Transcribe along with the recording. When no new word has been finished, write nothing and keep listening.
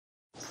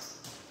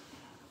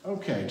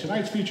Okay,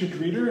 tonight's featured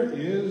reader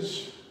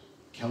is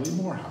Kelley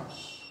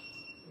Morehouse.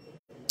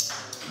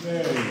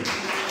 Yay.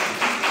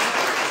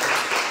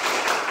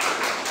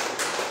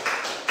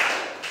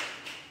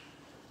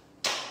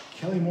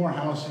 Kelley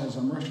Morehouse has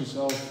immersed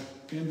herself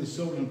in the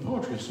Silverton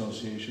Poetry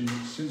Association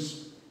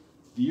since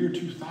the year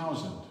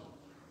 2000,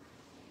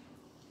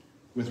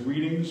 with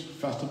readings,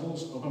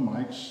 festivals, open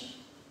mics,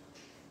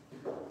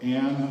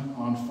 and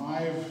on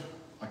 5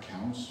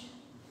 accounts,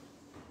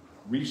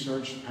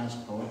 researched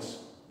past poets'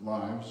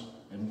 lives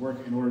and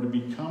work in order to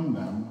become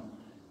them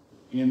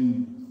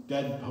in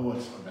Dead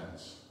Poets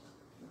events.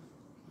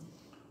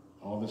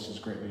 All this has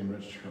greatly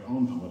enriched her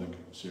own poetic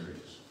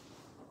series.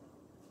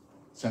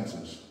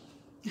 Senses.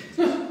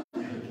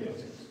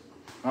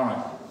 All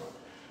right.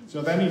 So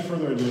without any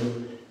further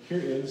ado, here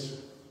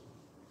is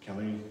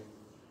Kelley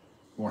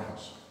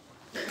Morehouse.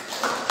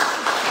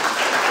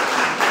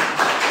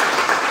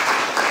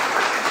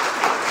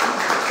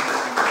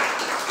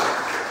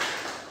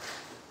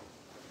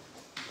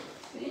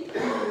 Thank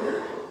you,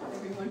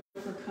 everyone,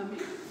 for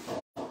coming.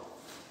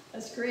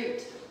 That's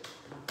great.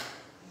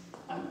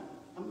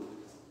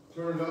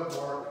 Turn it up,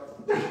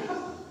 Mark.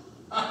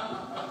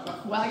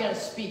 Well, I got to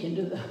speak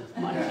into the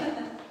mic.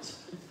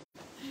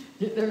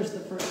 There's the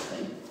first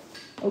thing.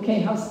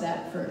 Okay, how's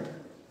that for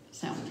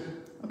sound?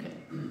 Okay.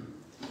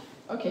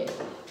 Okay.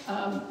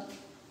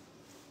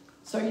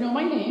 So you know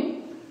my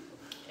name,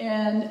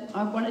 and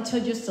I want to tell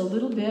just a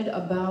little bit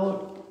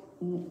about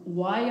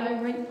why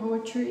I write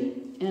poetry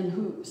and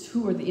who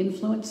are the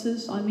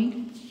influences on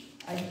me.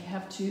 I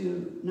have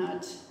to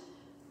not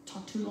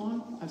talk too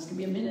long. It's going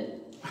to be a minute.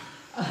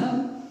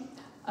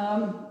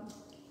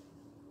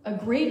 A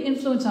great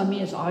influence on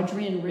me is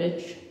Adrienne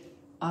Rich,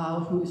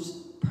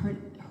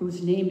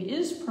 whose name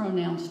is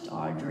pronounced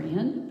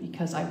Audrian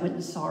because I went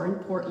and saw her in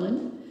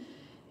Portland.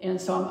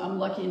 And so I'm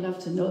lucky enough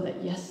to know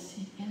that, yes,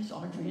 it is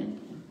Audrian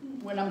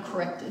when I'm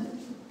corrected.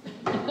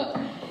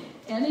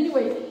 And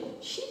anyway,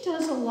 she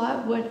does a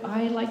lot what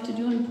I like to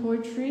do in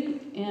poetry.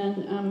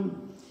 And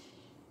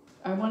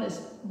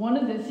one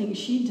of the things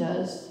she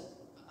does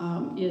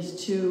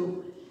is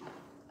to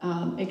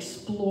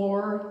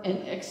explore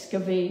and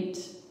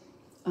excavate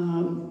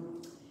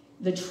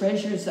the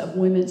treasures of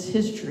women's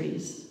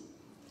histories.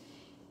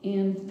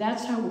 And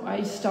that's how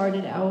I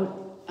started out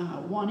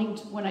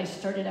when I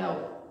started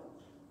out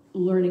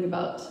learning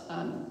about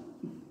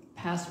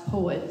past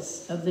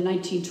poets of the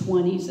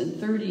 1920s and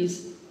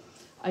 30s,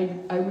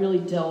 I really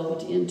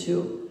delved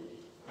into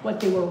what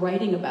they were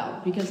writing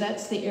about, because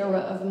that's the era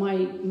of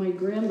my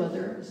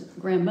grandmothers,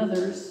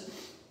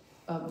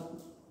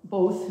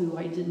 both who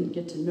I didn't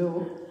get to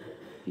know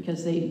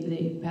because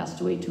they passed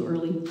away too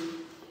early.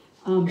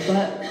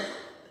 But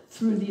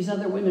through these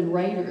other women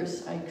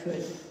writers, I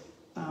could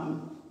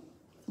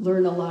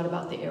learn a lot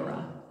about the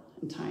era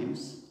and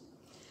times.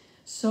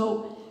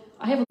 So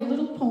I have a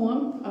little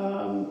poem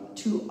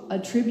to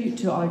attribute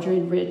to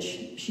Adrienne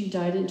Rich. She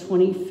died in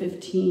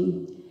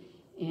 2015,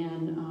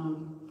 and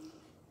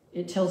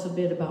it tells a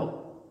bit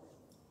about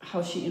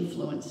how she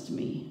influenced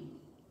me.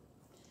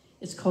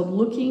 It's called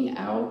Looking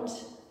Out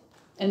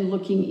and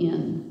Looking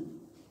In.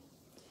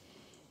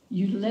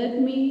 You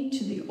led me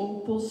to the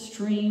opal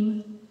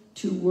stream,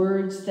 to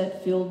words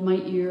that filled my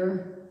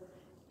ear,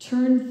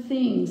 turned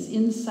things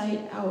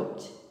inside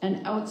out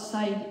and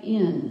outside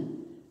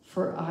in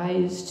for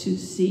eyes to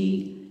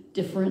see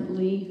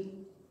differently.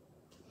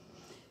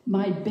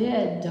 My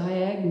bed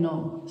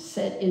diagonal,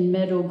 set in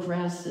meadow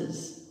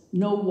grasses,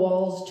 no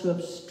walls to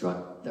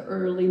obstruct the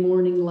early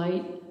morning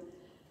light,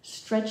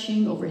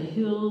 stretching over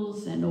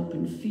hills and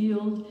open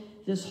field,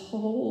 this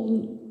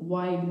whole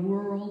wide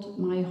world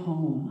my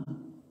home.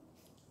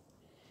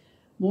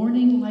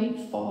 Morning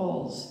light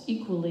falls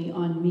equally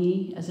on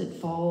me as it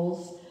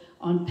falls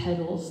on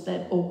petals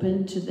that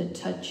open to the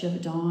touch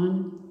of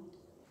dawn.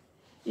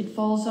 It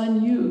falls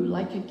on you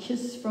like a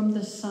kiss from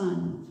the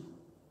sun.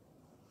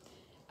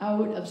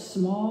 Out of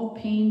small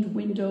paned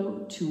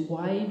window to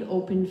wide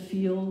open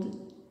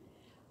field,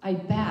 I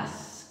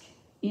bask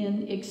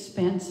in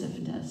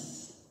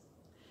expansiveness,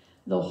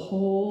 the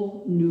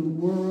whole new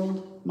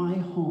world my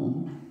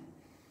home.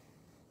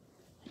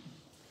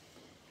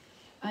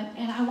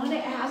 And I want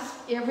to ask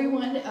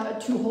everyone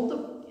to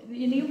hold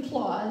any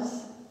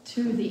applause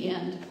to the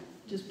end,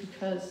 just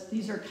because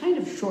these are kind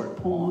of short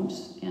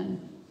poems, and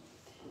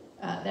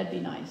that'd be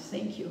nice.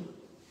 Thank you.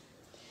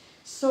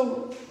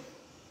 So,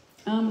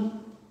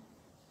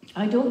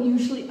 I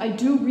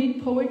do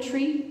read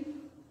poetry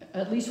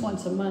at least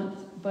once a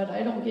month, but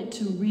I don't get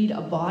to read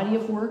a body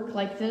of work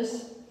like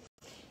this.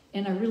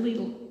 And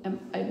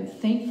I'm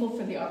thankful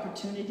for the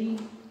opportunity,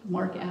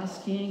 Mark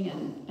asking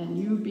and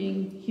you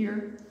being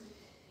here,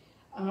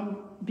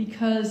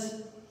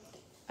 because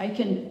I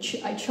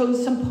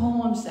chose some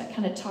poems that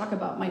kind of talk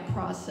about my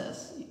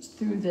process.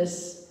 Through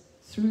this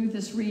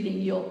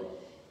reading, you'll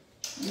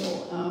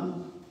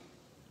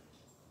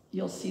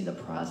see the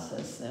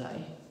process that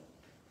I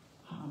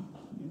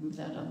move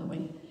that out of the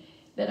way,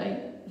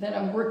 that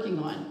I'm working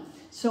on.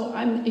 So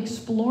I'm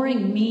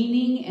exploring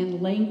meaning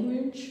and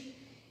language,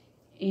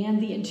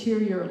 and the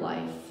interior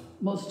life,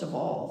 most of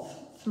all,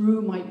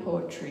 through my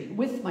poetry,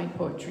 with my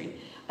poetry.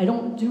 I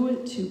don't do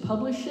it to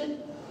publish it.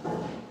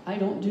 I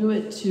don't do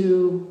it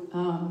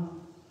to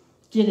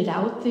get it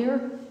out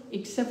there,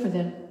 except for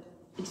that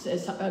it's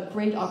a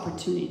great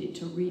opportunity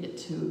to read it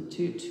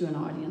to an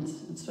audience,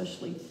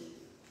 especially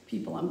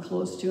people I'm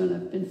close to and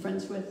I've been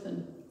friends with,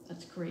 and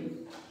that's great.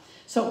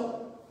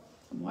 So,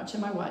 I'm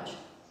watching my watch.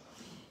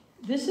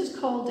 This is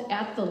called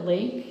At the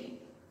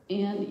Lake,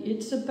 and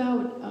it's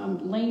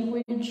about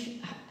language,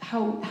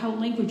 how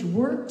language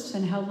works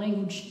and how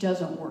language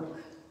doesn't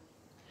work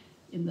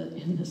in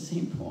the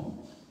same poem.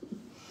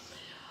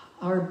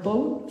 Our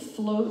boat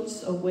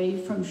floats away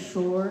from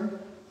shore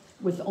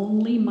with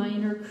only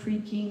minor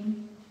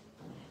creaking,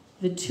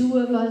 the two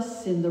of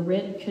us in the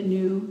red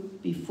canoe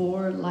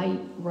before light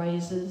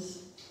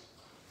rises.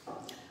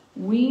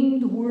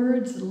 Winged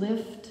words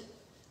lift,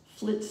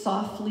 flit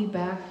softly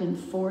back and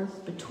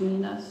forth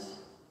between us.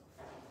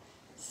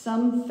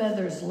 Some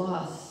feathers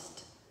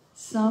lost,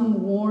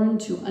 some worn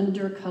to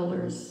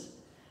undercolors,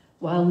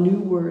 while new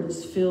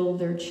words fill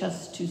their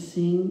chest to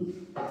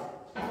sing.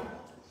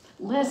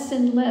 Less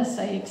and less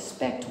I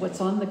expect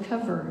what's on the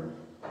cover.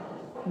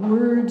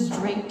 Words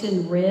draped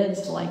in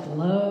reds like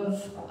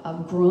love,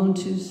 I've grown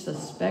to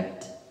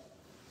suspect.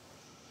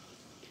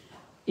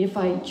 If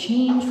I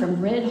change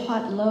from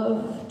red-hot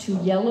love to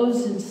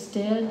yellows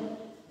instead,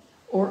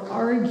 or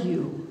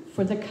argue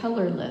for the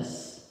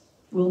colorless,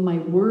 will my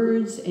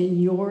words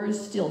and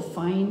yours still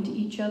find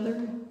each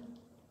other?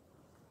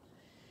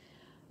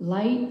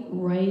 Light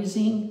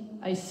rising,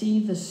 I see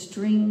the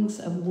strings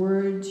of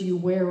words you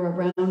wear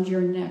around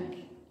your neck,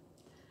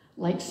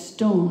 like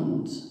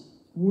stones,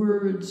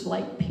 words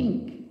like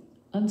pink,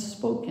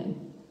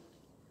 unspoken.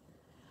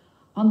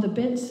 On the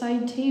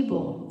bedside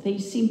table, they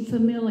seem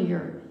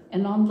familiar,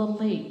 and on the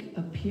lake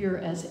appear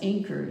as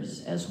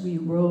anchors as we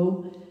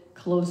row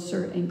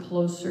closer and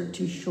closer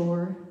to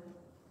shore.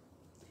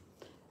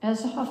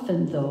 As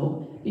often,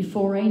 though,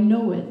 before I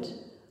know it,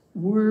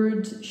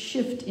 words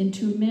shift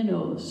into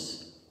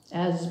minnows,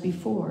 as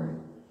before,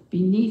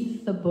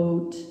 beneath the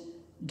boat,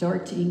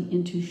 darting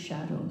into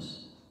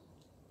shadows.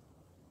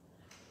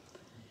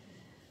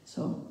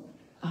 So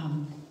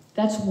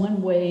that's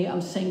one way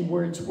I'm saying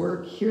words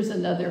work. Here's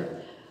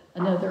another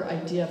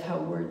idea of how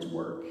words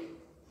work.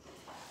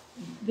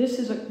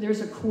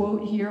 There's a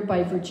quote here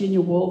by Virginia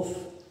Woolf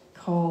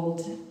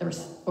called,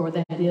 or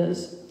that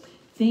is,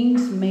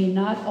 things may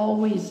not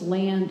always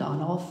land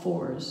on all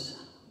fours.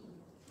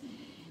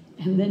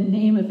 And the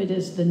name of it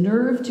is The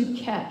Nerve to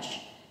Catch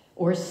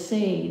or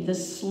Say the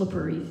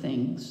Slippery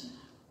Things.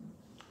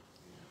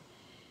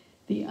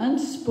 The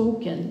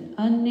unspoken,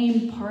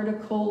 unnamed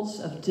particles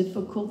of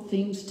difficult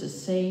things to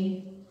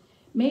say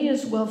may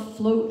as well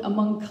float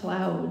among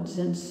clouds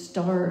and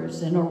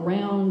stars and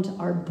around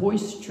our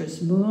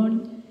boisterous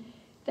moon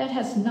that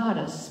has not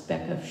a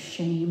speck of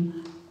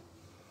shame.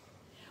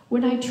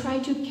 When I try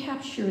to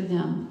capture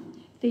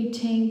them, they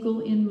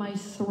tangle in my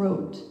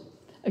throat,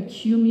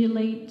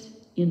 accumulate,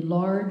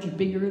 enlarge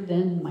bigger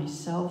than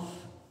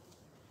myself.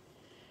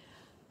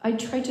 I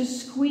try to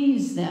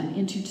squeeze them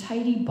into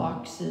tidy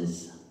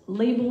boxes,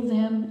 label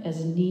them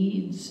as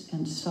needs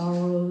and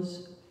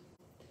sorrows,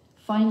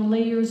 find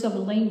layers of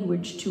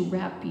language to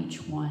wrap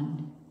each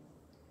one.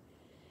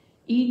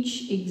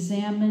 Each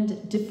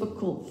examined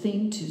difficult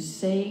thing to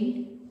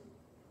say,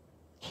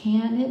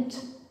 can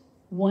it,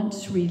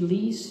 once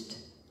released,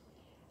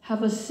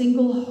 have a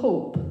single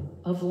hope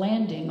of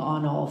landing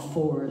on all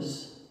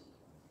fours?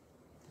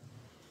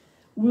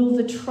 Will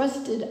the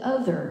trusted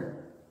other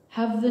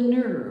have the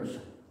nerve,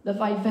 the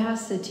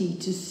vivacity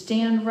to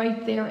stand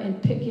right there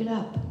and pick it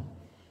up,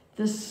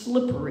 the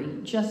slippery,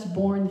 just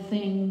born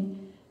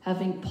thing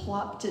having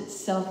plopped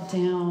itself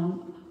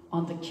down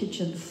on the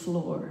kitchen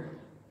floor?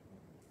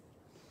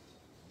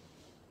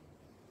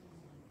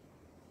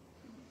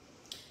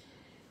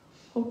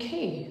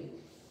 Okay,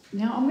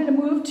 now I'm going to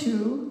move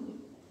to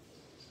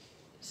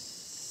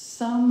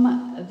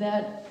some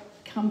that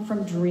come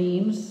from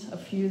dreams, a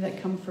few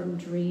that come from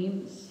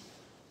dreams.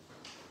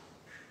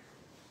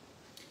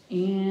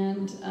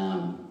 And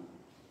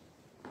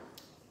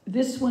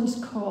this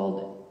one's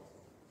called,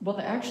 well,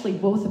 they're actually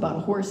both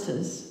about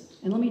horses.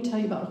 And let me tell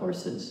you about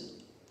horses.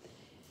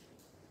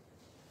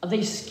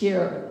 They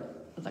scare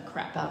the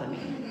crap out of me.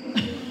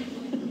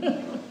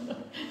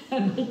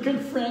 And my good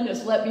friend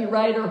has let me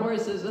ride her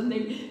horses, and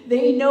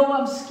they know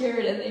I'm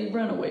scared, and they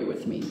run away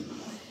with me.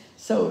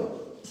 So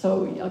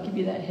I'll give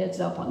you that heads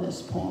up on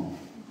this poem.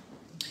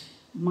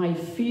 My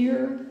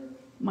fear,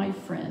 my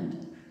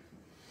friend.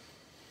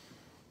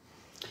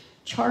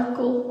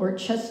 Charcoal or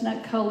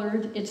chestnut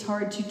colored, it's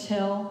hard to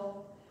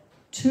tell,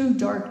 too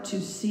dark to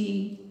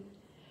see,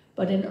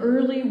 but an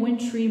early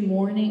wintry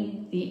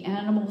morning, the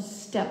animal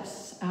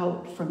steps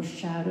out from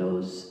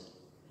shadows,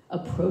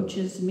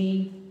 approaches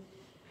me,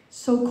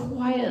 so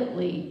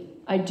quietly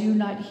I do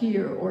not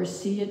hear or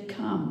see it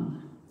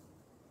come.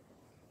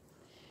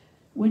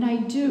 When I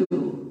do,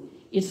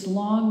 its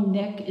long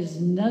neck is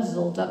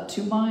nuzzled up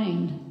to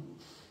mine.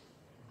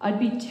 I'd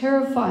be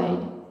terrified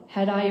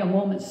had I a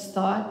moment's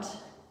thought.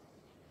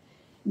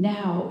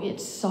 Now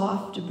its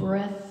soft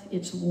breath,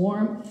 its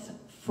warmth,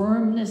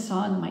 firmness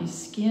on my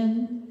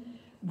skin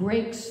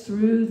breaks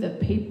through the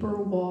paper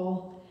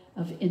wall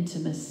of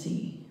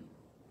intimacy.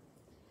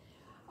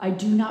 I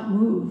do not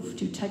move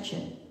to touch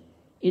it.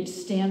 It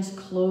stands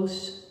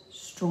close,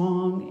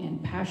 strong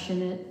and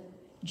passionate,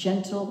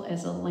 gentle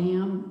as a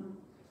lamb.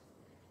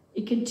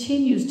 It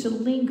continues to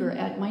linger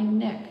at my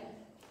neck,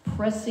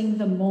 pressing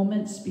the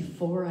moments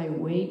before I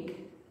wake,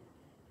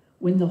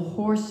 when the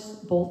horse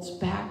bolts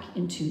back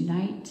into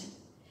night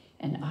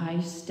and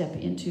I step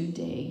into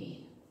day.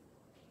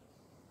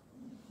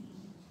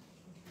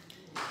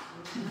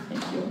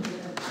 Thank you.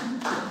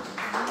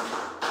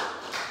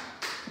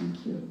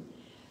 Thank you.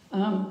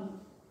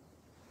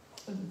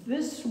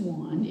 This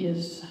one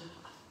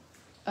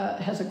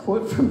has a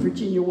quote from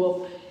Virginia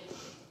Woolf.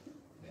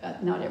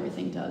 Not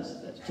everything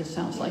does. That just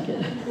sounds like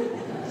it.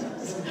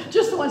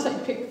 Just the ones I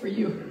picked for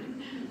you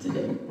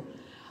today.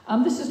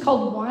 This is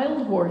called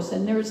Wild Horse,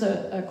 and there's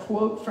a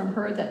quote from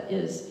her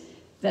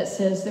that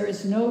says, "There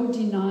is no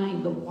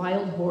denying the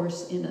wild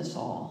horse in us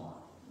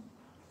all."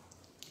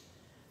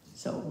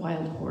 So,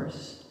 wild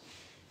horse.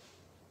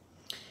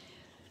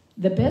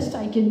 The best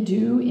I can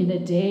do in a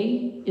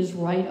day is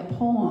write a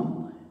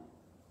poem,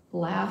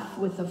 laugh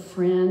with a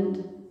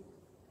friend,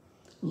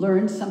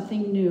 learn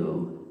something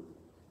new.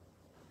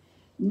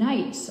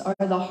 Nights are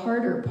the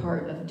harder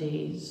part of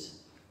days,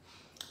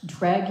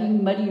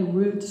 dragging muddy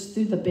roots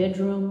through the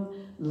bedroom,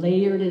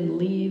 layered in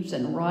leaves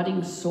and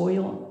rotting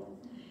soil,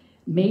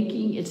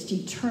 making its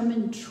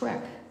determined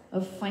trek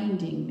of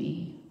finding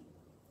me.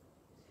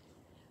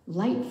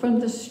 Light from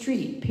the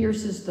street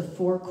pierces the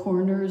four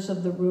corners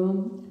of the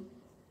room,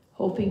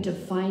 hoping to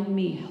find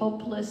me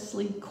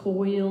helplessly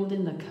coiled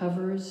in the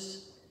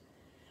covers,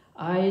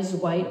 eyes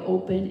wide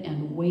open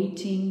and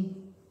waiting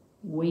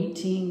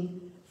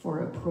for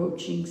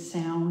approaching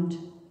sound.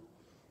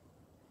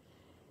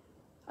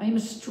 I am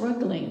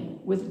struggling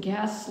with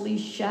ghastly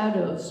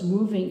shadows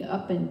moving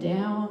up and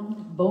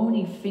down,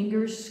 bony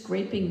fingers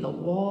scraping the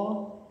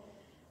wall,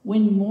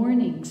 when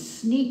morning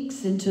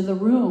sneaks into the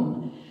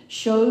room,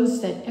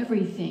 shows that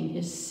everything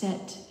is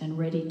set and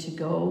ready to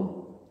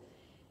go,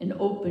 an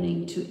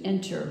opening to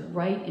enter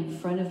right in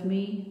front of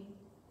me.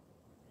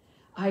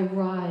 I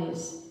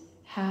rise,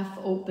 half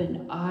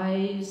open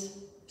eyes,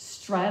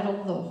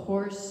 straddle the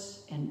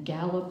horse and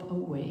gallop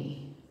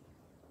away.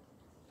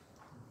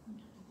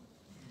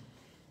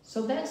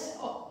 So that's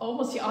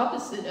almost the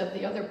opposite of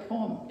the other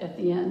poem at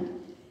the end.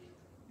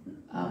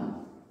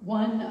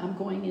 One, I'm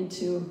going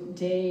into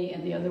day,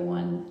 and the other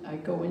one,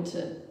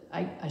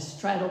 I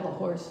straddle the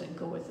horse and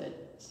go with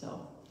it.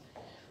 So,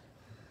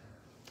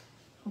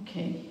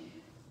 okay.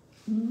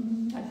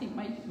 I think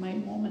my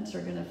moments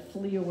are going to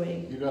flee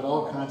away. You got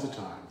all kinds of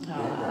time.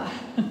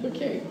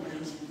 Okay.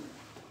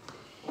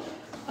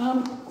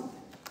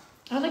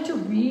 I'd like to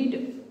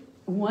read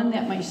one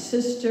that my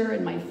sister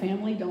and my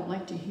family don't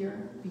like to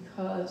hear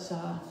because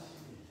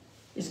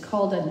it's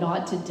called A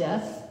Nod to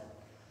Death.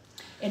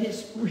 And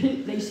it's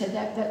really, they said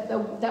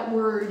that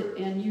word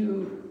and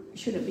you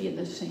shouldn't be in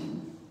the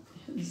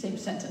same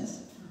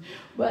sentence.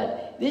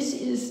 But this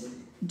is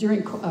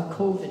during a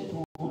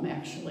COVID poem,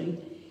 actually.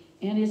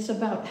 And it's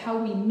about how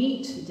we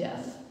meet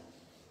death.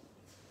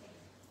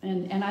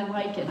 And I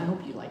like it, and I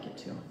hope you like it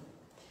too.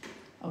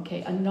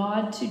 Okay, A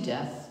Nod to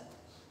Death.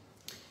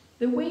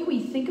 The way we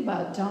think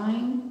about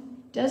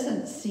dying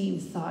doesn't seem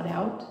thought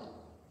out.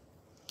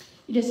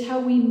 It is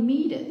how we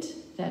meet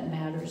it that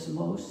matters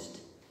most.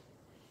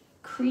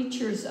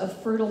 Creatures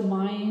of fertile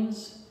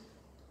minds,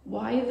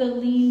 why the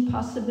lean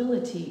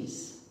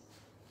possibilities,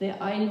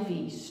 the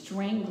ivy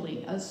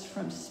strangling us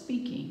from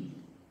speaking?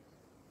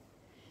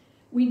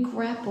 We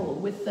grapple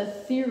with the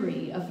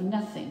theory of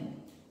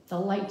nothing. The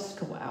lights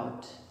go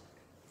out.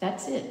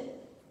 That's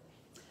it.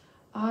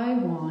 I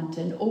want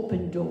an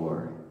open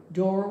door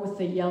with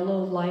the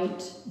yellow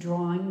light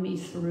drawing me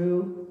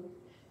through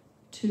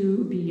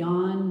to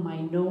beyond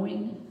my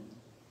knowing.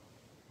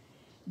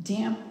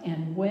 Damp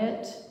and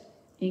wet,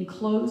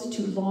 enclosed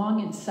too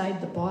long inside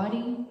the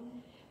body,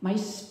 my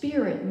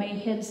spirit may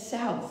head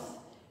south,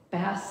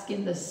 bask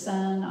in the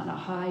sun on a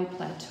high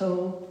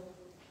plateau.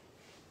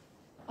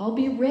 I'll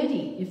be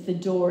ready if the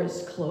door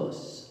is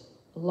close,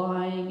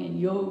 lying in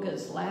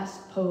yoga's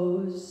last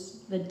pose,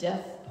 the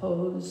death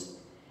pose,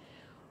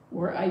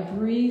 where I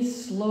breathe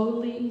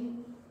slowly,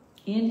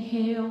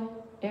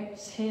 inhale,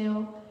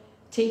 exhale,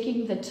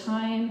 taking the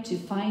time to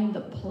find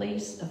the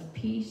place of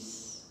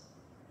peace.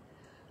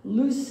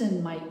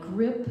 Loosen my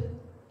grip,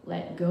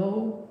 let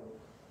go.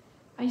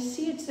 I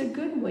see it's a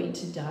good way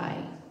to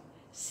die.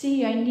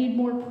 See, I need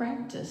more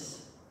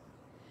practice.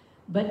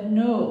 But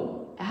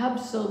no,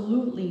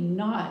 absolutely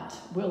not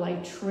will I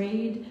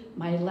trade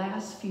my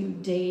last few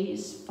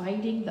days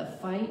fighting the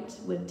fight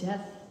with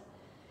death,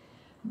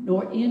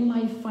 nor in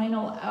my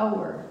final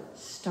hour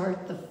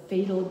start the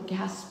fatal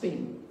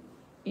gasping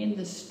in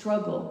the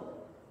struggle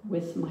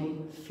with my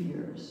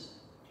fears.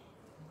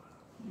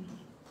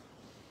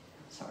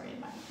 Sorry, it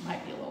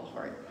might be a little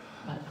hard,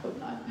 but hope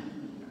not.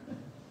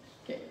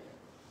 Okay.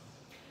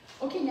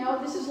 Okay, now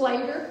this is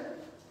lighter.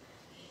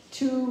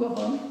 2 of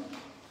them.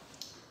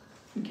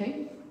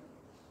 Okay.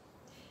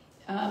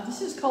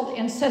 This is called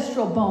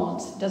Ancestral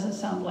Bones. Doesn't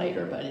sound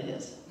lighter, but it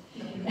is.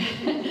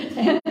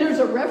 And there's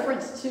a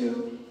reference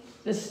to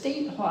the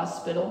state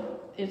hospital.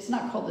 It's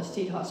not called the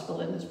state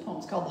hospital in this poem.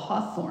 It's called the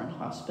Hawthorne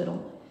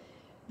Hospital,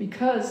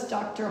 because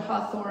Dr.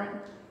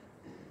 Hawthorne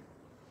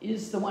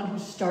is the one who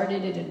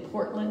started it in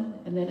Portland,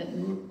 and then it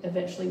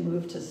eventually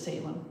moved to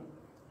Salem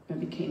and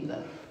became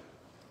the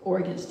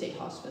Oregon State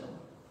Hospital.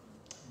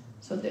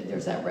 So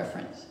there's that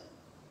reference.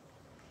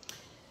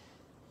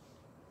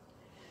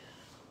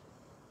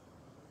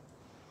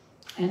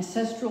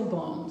 Ancestral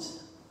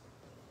bones.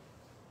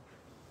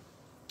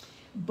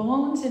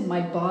 Bones in my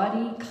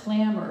body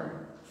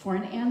clamor for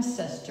an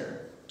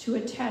ancestor to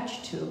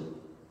attach to,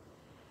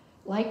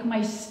 like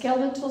my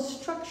skeletal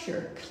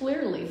structure,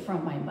 clearly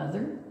from my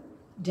mother,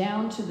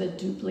 down to the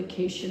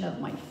duplication of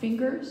my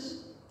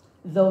fingers,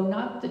 though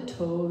not the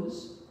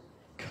toes,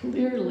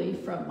 clearly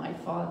from my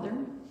father.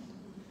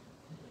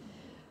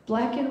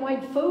 Black and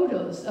white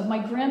photos of my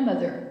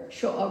grandmother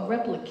show a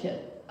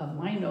replicate of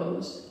my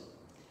nose,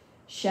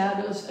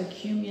 shadows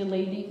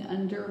accumulating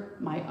under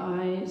my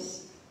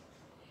eyes,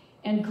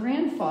 and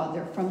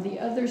grandfather from the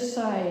other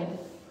side,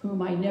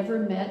 whom I never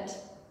met,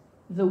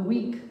 the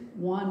weak,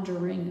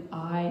 wandering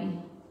eye.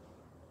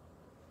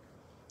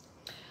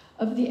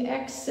 Of the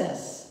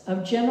excess of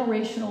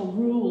generational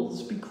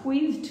rules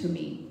bequeathed to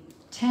me,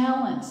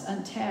 talents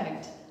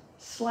untagged,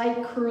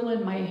 slight curl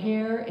in my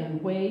hair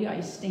and way I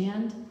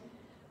stand,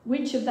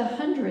 which of the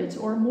hundreds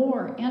or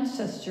more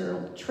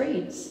ancestral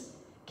traits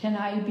can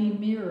I be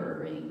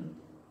mirroring?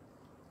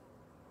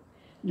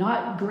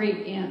 Not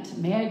great Aunt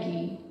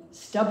Maggie,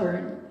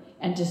 stubborn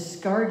and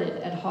discarded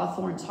at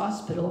Hawthorne's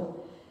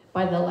hospital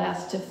by the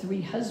last of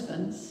 3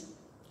 husbands.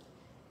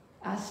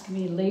 Ask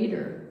me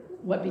later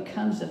what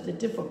becomes of the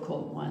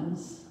difficult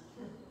ones.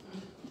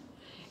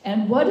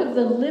 And what of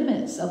the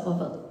limits of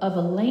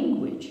a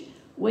language,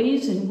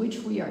 ways in which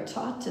we are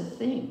taught to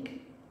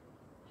think?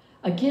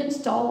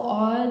 Against all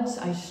odds,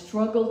 I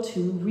struggle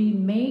to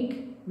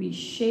remake,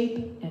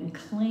 reshape, and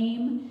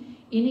claim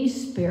any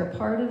spare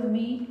part of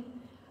me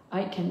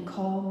I can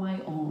call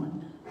my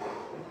own.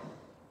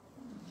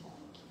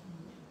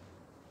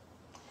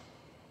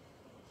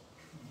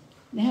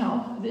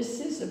 Now, this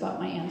is about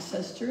my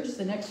ancestors.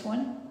 The next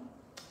one,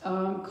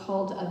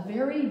 called A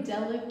Very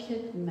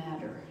Delicate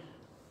Matter,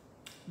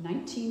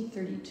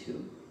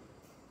 1932.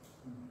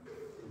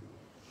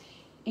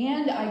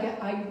 And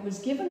I was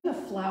given a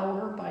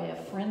flower by a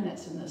friend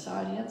that's in this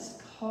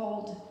audience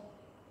called,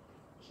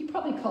 he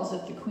probably calls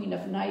it the Queen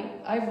of Night.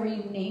 I've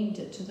renamed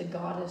it to the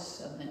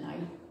Goddess of the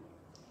Night.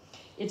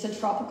 It's a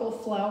tropical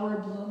flower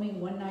blooming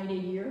 1 night a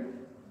year,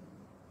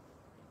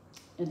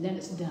 and then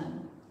it's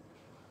done.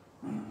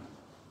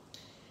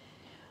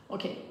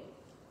 Okay,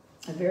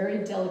 A Very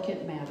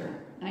Delicate Matter,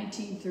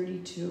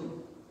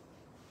 1932.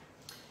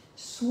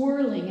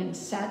 Swirling in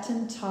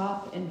satin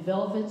top and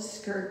velvet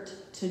skirt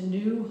to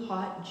new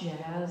hot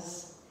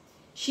jazz,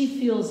 she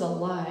feels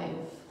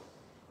alive,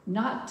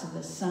 not to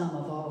the sum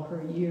of all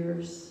her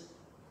years.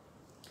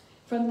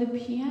 From the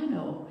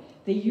piano,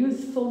 the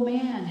youthful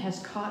man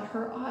has caught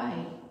her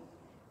eye.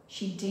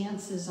 She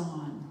dances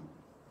on.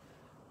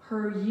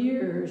 Her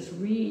years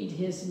read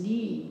his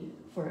need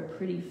for a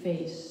pretty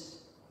face.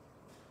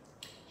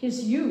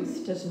 His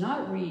youth does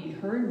not read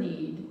her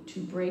need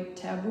to break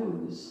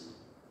taboos.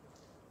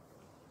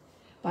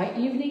 By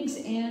evening's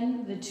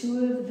end, the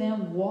 2 of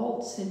them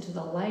waltz into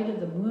the light of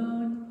the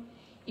moon,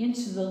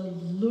 into the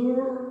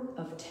lure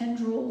of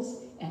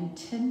tendrils and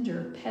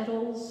tender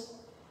petals,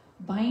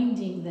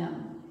 binding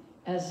them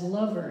as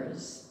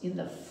lovers in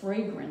the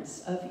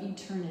fragrance of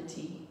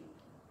eternity.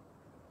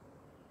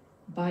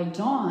 By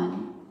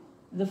dawn,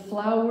 the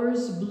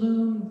flowers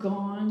bloom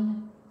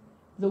gone,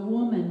 the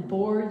woman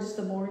boards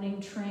the morning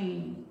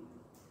train,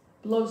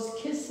 blows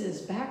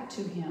kisses back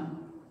to him.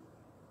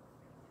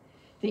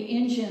 The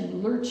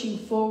engine lurching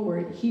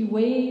forward, he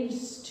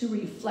waves to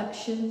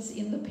reflections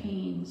in the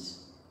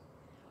panes.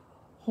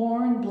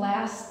 Horn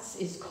blasts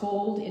its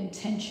cold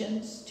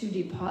intentions to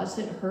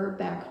deposit her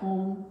back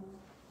home.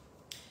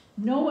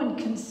 No one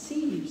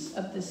conceives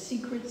of the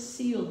secret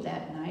sealed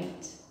that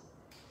night.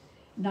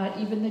 Not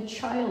even the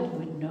child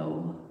would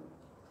know.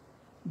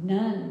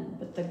 None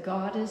but the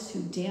goddess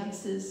who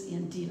dances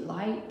in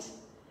delight,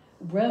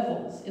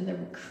 revels in the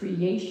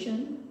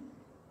creation,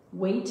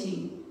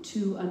 waiting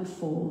to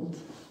unfold.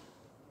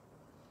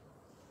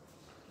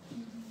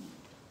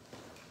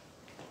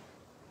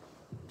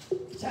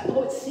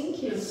 Oh, it's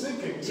sinking. It's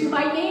sinking. To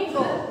my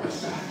navel.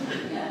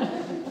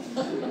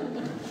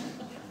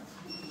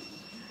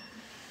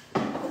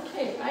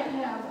 Okay, I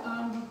have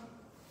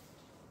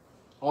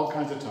all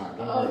kinds of time.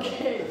 Don't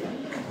worry.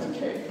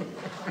 Okay.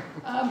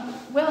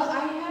 Well, I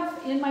have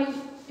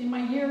in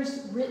my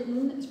years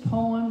written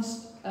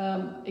poems,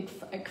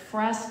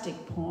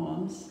 ekphrastic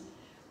poems,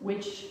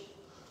 which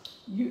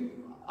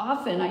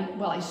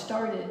I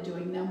started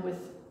doing them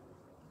with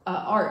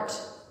art,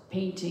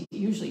 painting,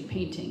 usually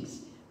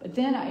paintings. But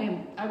then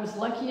I was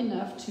lucky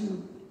enough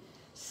to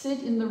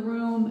sit in the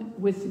room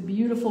with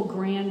beautiful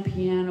grand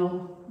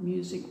piano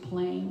music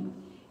playing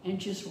and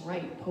just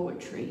write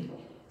poetry.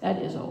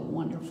 That is a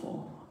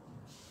wonderful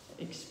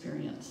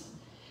experience.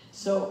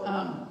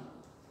 So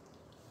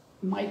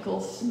Michael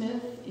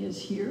Smith is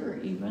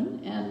here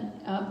even, and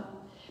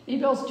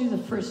maybe I'll do the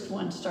first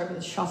one, start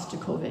with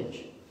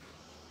Shostakovich.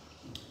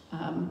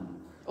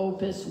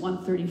 Opus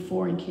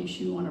 134, in case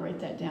you want to write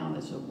that down.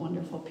 It's a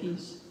wonderful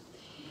piece.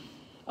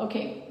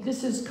 Okay,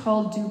 this is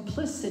called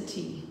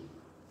Duplicity,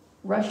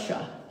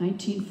 Russia,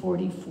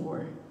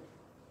 1944.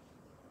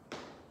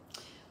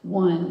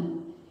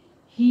 1.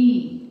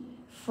 He,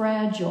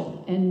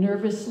 fragile and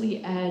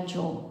nervously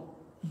agile,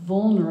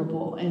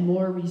 vulnerable and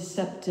more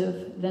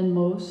receptive than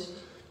most.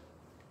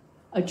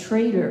 A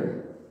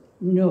traitor,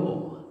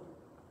 no.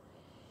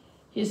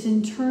 His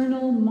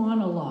internal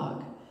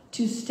monologue,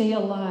 to stay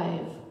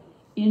alive,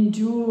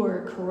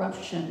 endure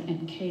corruption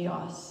and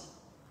chaos,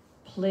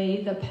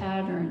 play the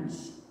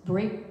patterns,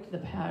 break the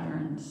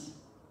patterns.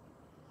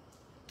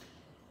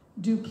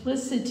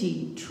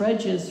 Duplicity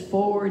trudges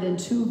forward in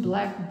 2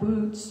 black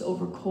boots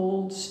over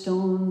cold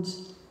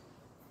stones.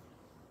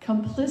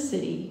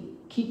 Complicity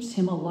keeps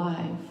him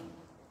alive.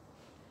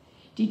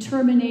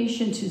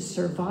 Determination to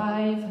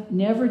survive,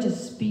 never to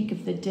speak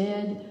of the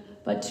dead,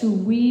 but to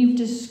weave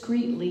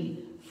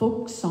discreetly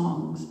folk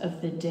songs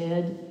of the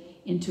dead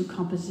into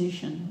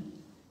composition.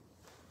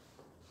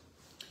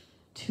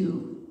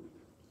 2.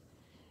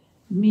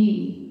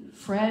 Me,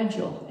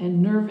 fragile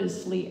and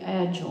nervously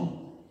agile,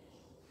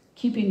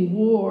 keeping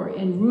war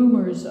and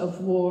rumors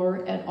of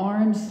war at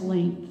arm's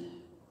length.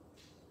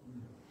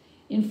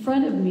 In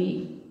front of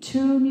me,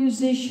 2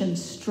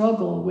 musicians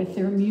struggle with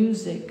their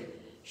music,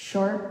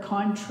 sharp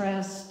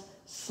contrast,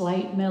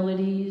 slight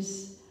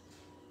melodies.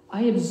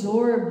 I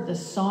absorb the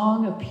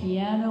song of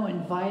piano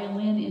and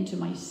violin into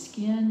my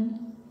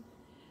skin.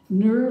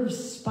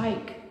 Nerves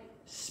spike,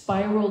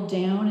 spiral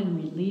down in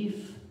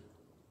relief,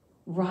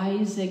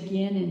 rise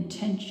again in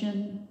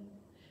tension,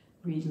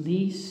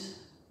 release.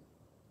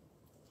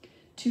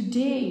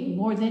 Today,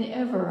 more than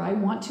ever, I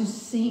want to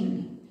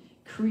sing,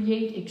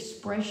 create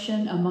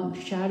expression among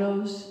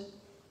shadows.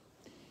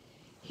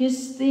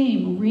 His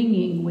theme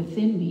ringing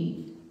within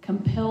me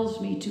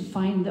compels me to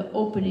find the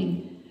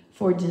opening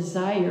for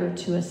desire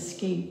to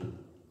escape.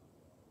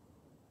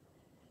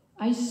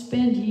 I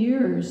spend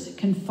years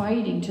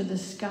confiding to the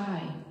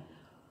sky,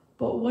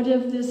 but what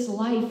of this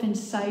life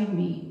inside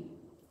me?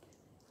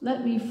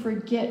 Let me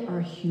forget our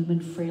human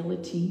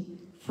frailty,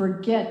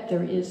 forget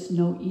there is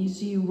no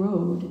easy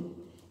road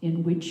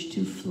in which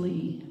to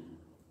flee.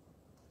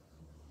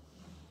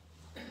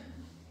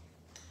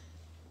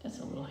 That's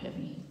a little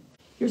heavy.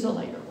 Here's a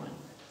lighter one.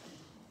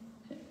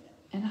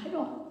 And I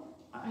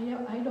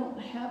don't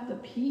have the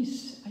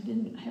piece. I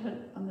didn't have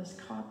it on this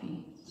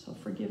copy, so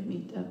forgive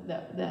me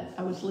that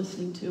I was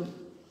listening to.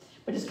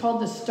 But it's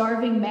called The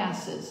Starving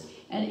Masses,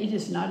 and it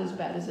is not as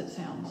bad as it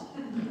sounds.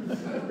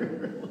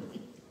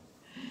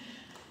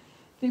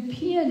 The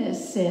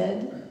pianist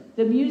said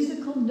the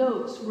musical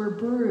notes were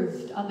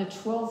birthed on the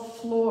 12th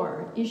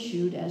floor,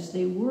 issued as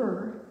they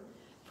were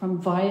from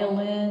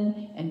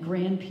violin and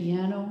grand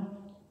piano.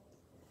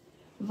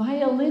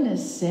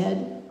 Violinist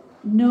said,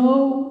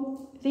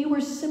 no, they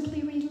were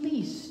simply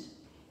released,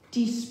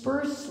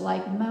 dispersed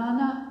like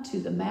manna to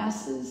the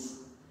masses,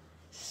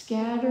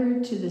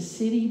 scattered to the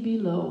city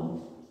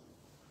below.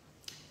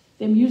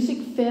 The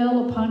music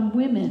fell upon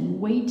women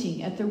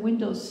waiting at their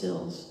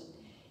windowsills,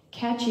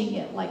 catching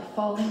it like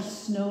falling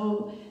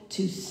snow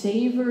to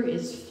savor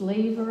its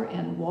flavor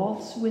and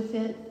waltz with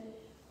it,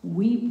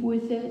 weep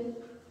with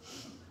it,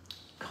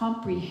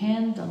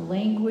 comprehend the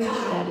language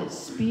that it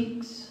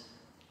speaks.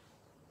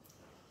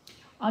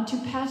 Onto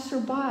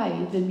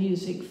passerby the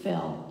music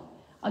fell,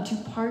 onto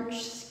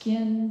parched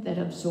skin that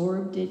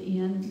absorbed it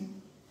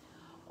in.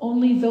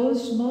 Only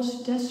those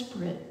most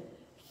desperate,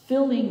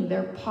 filling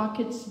their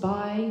pockets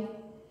by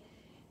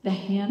the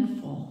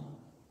handful.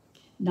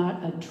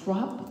 Not a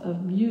drop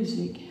of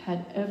music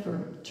had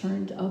ever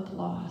turned up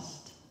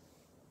lost.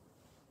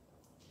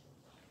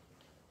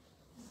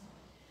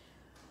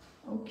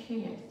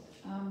 Okay,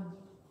 I'm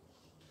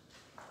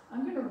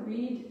going to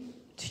read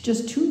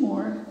just 2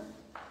 more.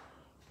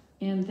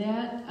 And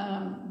that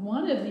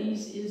one of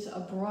these is a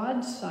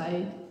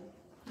broadside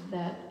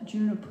that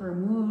Juniper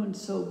Moon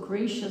so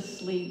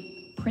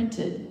graciously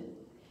printed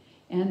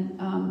and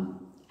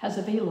has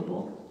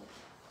available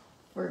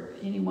for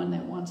anyone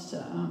that wants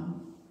to,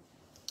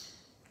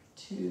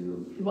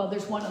 well,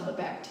 there's one on the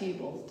back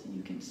table that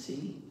you can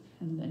see,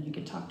 and then you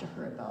can talk to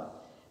her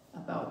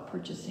about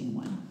purchasing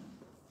one.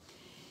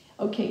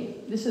 Okay,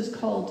 this is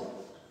called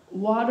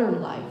Water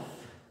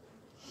Life,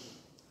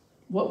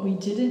 What We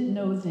Didn't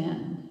Know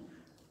Then.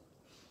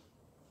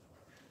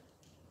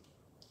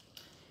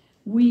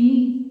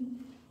 We,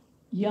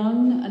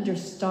 young under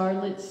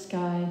starlit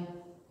sky,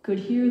 could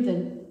hear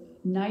the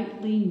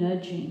nightly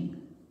nudging,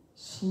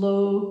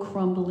 slow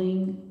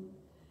crumbling,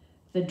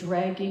 the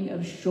dragging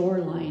of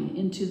shoreline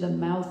into the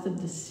mouth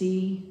of the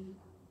sea.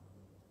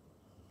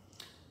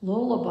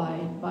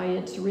 Lullabied by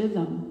its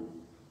rhythm,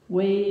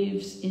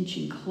 waves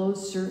inching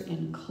closer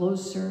and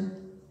closer,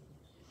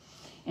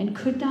 and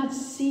could not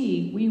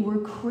see we were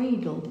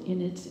cradled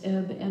in its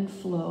ebb and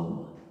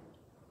flow.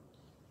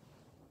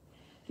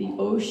 The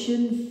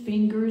ocean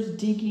fingers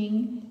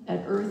digging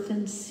at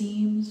earthen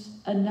seams,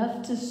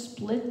 enough to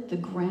split the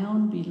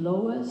ground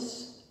below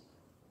us.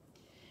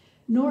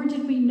 Nor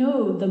did we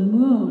know the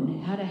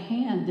moon had a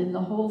hand in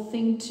the whole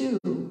thing too,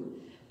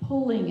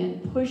 pulling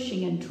and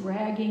pushing and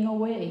dragging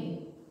away.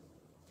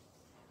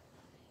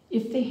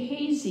 If the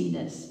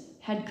haziness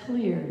had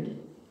cleared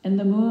and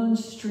the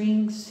moon's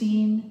strings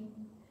seen,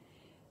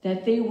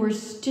 that they were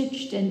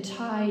stitched and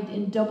tied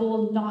in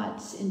double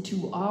knots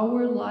into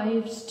our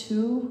lives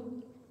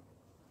too,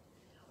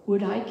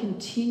 would I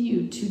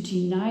continue to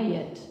deny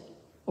it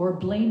or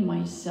blame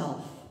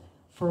myself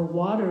for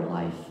water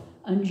life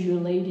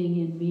undulating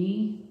in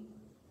me?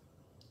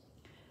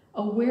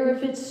 Aware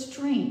of its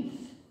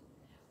strength,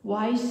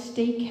 why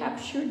stay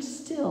captured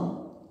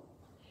still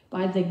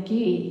by the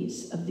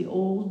gaze of the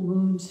old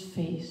moon's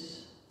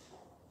face?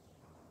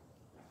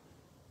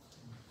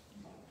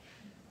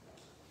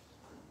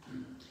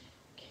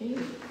 Okay,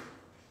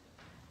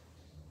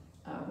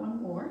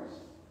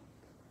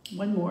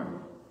 one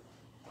more.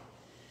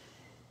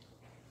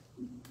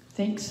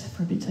 Thanks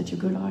for being such a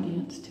good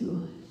audience,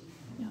 too.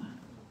 Yeah.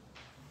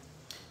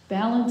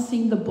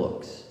 Balancing the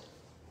books.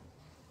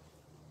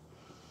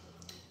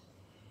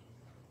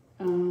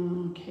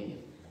 Okay.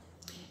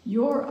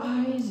 Your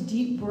eyes,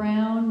 deep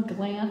brown,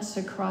 glance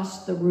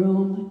across the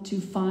room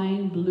to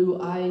find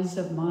blue eyes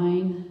of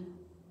mine.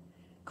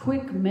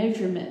 Quick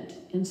measurement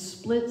in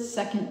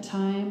split-second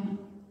time.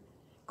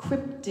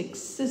 Cryptic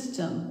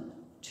system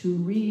to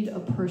read a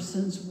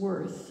person's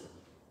worth.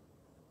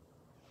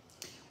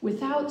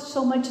 Without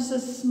so much as a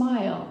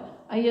smile,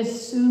 I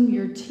assume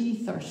your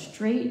teeth are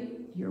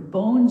straight, your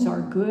bones are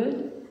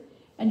good,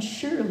 and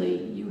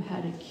surely you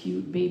had a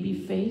cute baby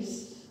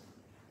face.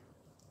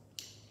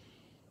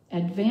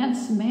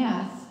 Advanced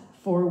math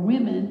for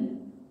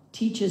women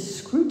teaches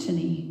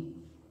scrutiny.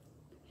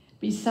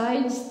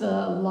 Besides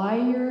the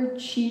liar,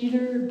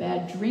 cheater,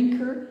 bad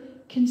drinker,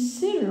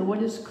 consider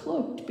what is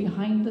cloaked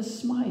behind the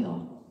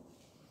smile.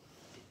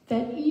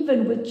 That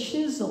even with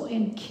chisel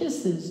and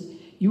kisses,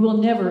 you will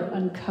never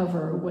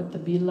uncover what the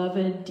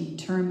beloved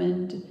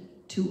determined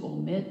to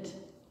omit.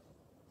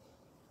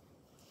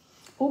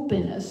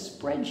 Open a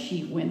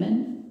spreadsheet,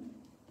 women.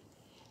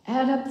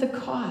 Add up the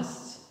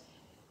costs.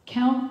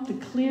 Count the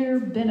clear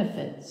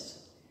benefits.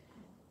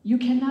 You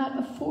cannot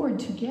afford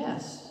to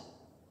guess.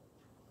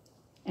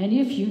 And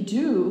if you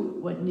do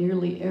what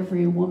nearly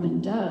every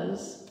woman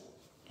does,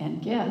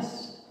 and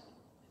guess,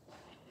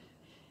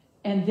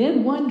 and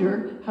then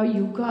wonder how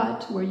you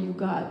got where you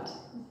got,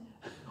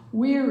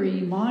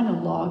 weary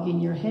monologue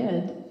in your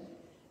head,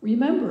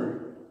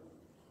 remember,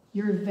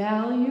 your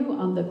value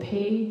on the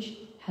page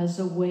has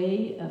a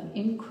way of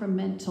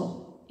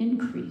incremental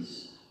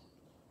increase.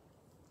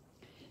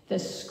 The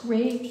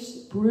scrapes,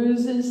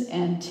 bruises,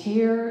 and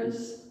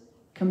tears,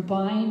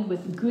 combined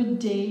with good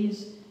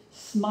days,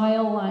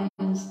 smile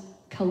lines,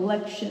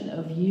 collection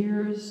of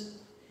years,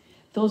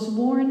 those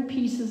worn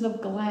pieces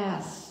of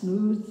glass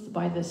smoothed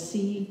by the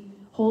sea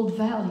hold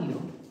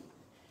value,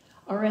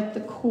 are at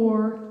the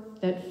core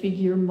that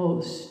figure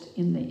most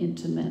in the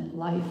intimate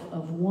life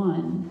of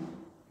one,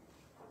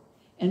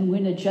 and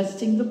when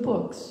adjusting the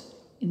books,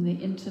 in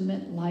the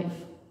intimate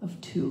life of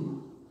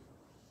two.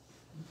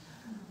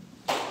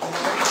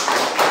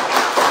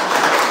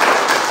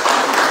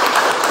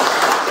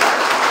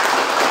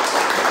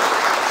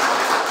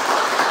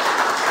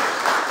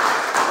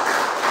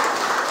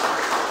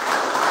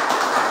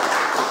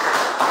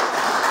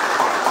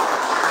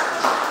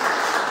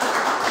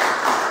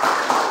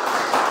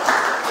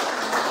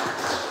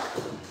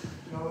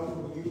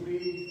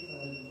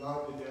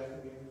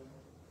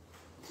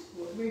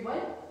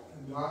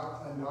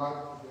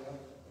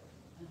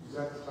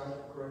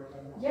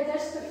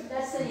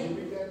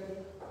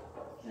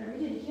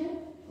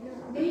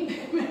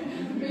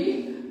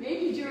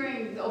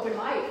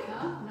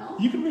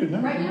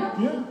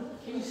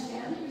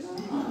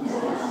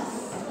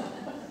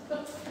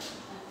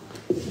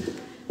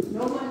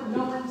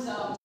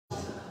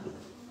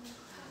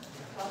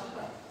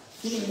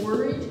 Getting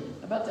worried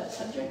about that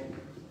subject?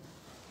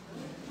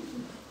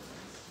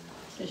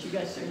 Guess you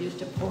guys are used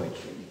to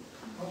poetry.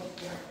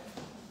 Okay.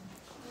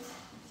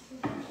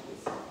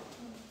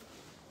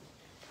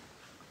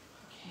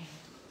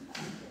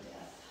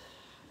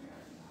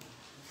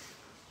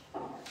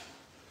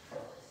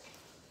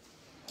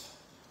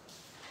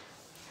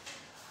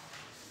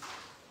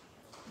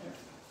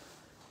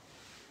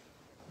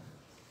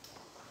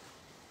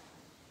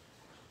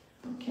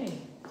 Okay.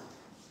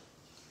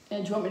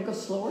 And do you want me to go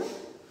slower?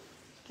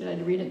 Did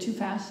I read it too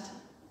fast?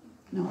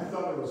 No. I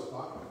thought it was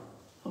fine.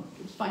 Oh,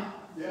 it was fine?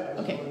 Yeah, I just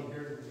Okay. wasn't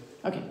hearing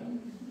it. Okay.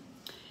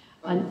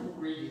 I'm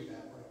reading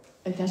that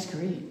way. That's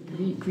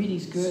great.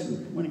 Greedy's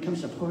good when it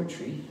comes to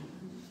poetry.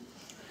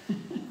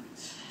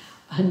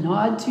 A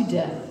nod to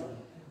death.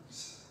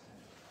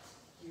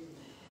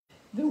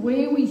 The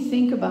way we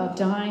think about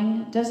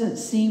dying doesn't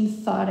seem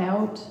thought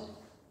out.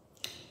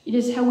 It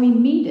is how we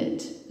meet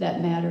it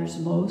that matters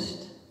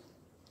most.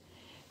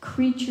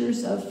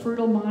 Creatures of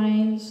fertile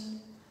minds,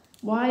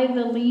 why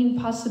the lean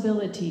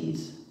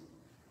possibilities?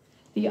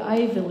 The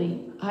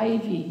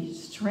ivy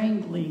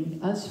strangling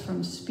us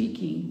from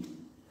speaking.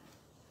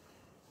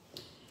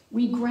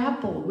 We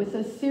grapple with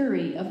a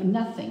theory of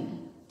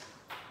nothing.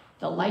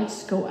 The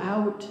lights go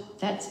out,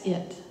 that's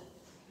it.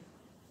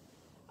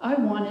 I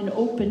want an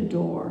open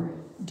door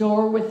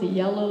with a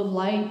yellow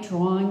light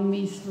drawing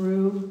me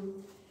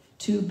through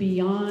to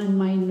beyond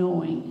my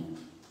knowing.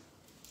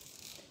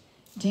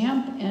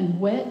 Damp and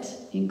wet,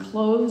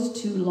 enclosed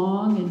too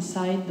long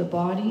inside the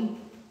body,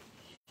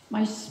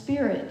 my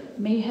spirit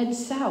may head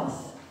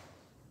south,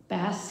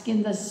 bask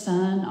in the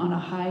sun on a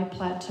high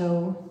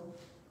plateau.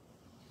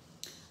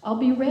 I'll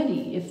be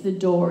ready if the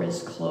door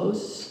is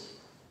close,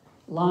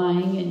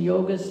 lying in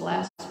yoga's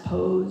last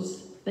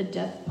pose, the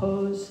death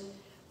pose,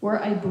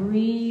 where I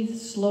breathe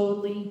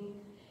slowly,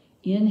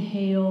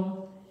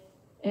 inhale,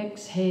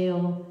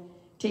 exhale,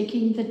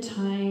 taking the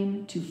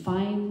time to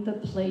find the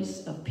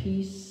place of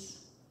peace.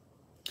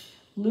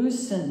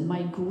 Loosen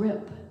my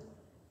grip,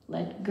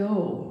 let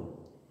go.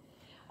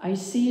 I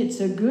see it's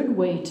a good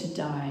way to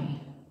die.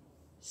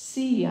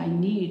 See, I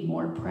need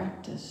more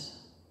practice.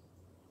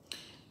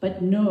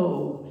 But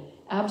no,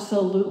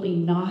 absolutely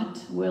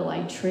not will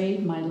I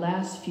trade my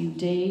last few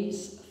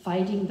days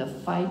fighting the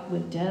fight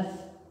with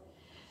death,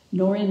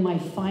 nor in my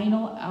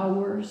final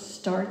hours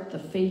start the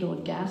fatal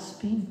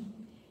gasping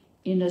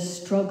in a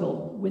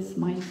struggle with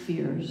my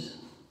fears.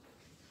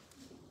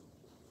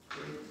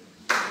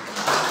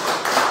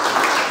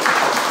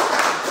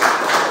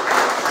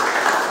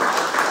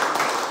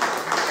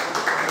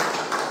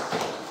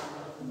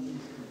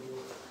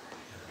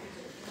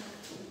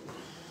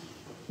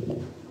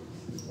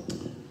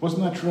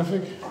 Wasn't that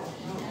terrific?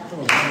 That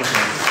was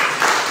wonderful.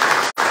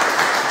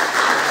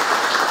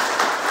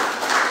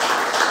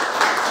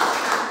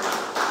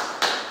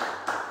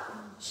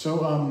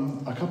 So,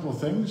 a couple of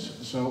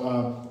things. So,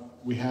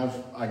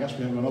 I guess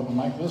we have an open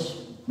mic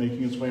list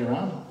making its way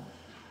around.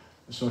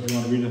 So if you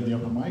want to read it in the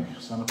open mic,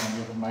 sign up on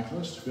the open mic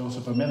list. We also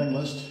have a mailing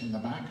list in the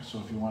back.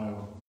 So if you want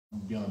to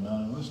be on the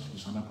mailing list, you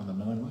sign up on the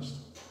mailing list.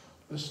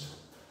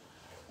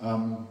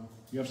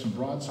 You have some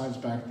broadsides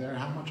back there.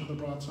 How much are the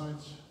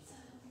broadsides?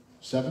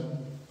 $7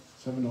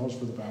 for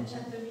the broadside?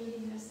 At the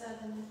meeting, there's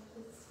 7.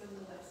 It's from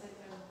the website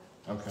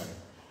though. Okay.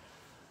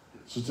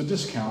 So it's a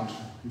discount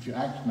if you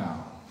act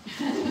now.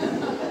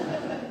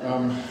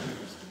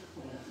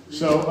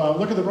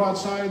 Look at the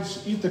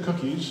broadsides, eat the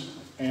cookies,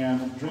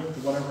 and drink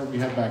whatever we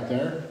have back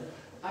there.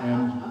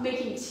 And I'm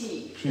making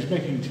tea. she's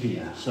making tea.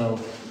 Yeah. So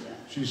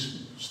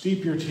she's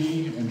steep your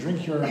tea and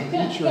eat your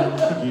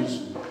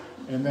cookies,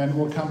 and then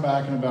we'll come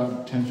back in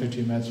about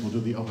 10-15 minutes. We'll do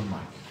the open mic.